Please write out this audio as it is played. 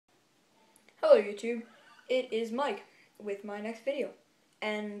Hello YouTube, it is Mike with my next video,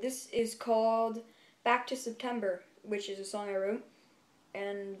 and this is called Back to September, which is a song I wrote,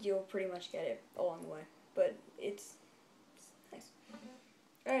 and you'll pretty much get it along the way, but it's nice.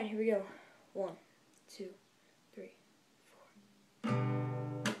 Alright, here we go. 1, 2, 3, 4.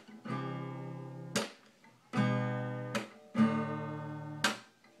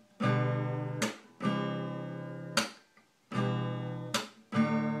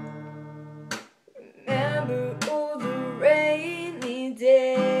 Remember all the rainy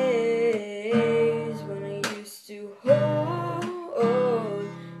days when I used to hold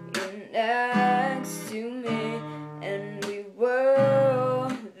you next to me, and we were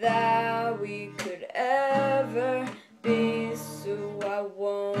all that we could ever be. So I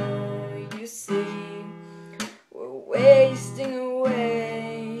want you to see we're wasting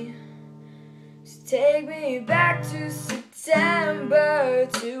away. So take me back to September,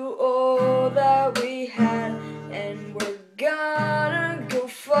 to all that we had, and we're gonna go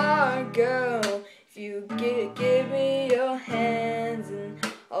far, girl. If you give me your hands, and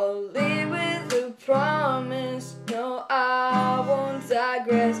I'll leave with a promise. No, I won't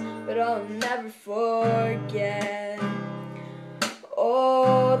digress, but I'll never forget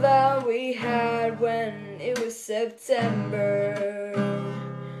all that we had when it was September.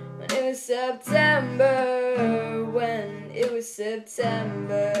 When it was September, when it was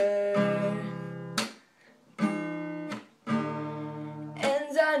September.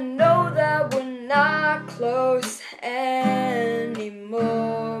 And I know that we're not close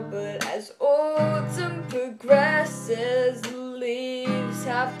anymore, but as autumn progresses, the leaves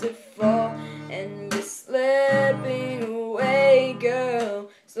have to fall, and you're slipping away, girl,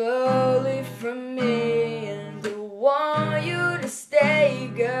 slowly from me. And I want you to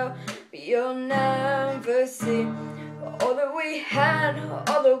stay, girl, but you'll never see all that we had,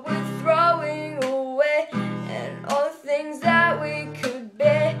 all that we're throwing away, and all the things that we could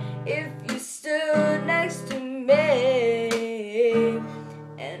be if you stood next to me.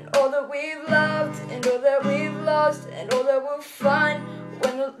 And all that we've loved, and all that we've lost, and all that we'll find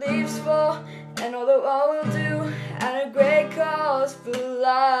when the leaves fall, and all that I will do at a great cost for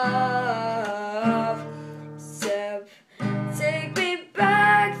love. Take me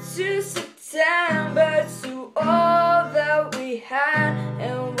back to September, to all that we had,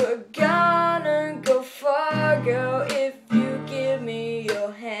 and we're gonna go far, girl, if you give me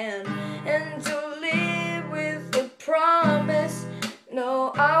your hand. And to leave with a promise.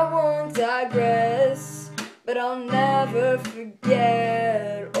 No, I won't digress, but I'll never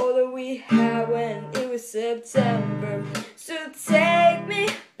forget all that we had when it was September. So take me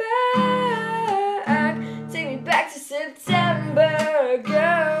back to September,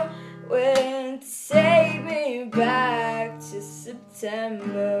 girl. Take me back to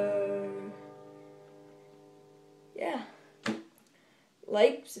September. Yeah.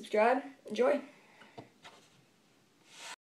 Like, subscribe, enjoy.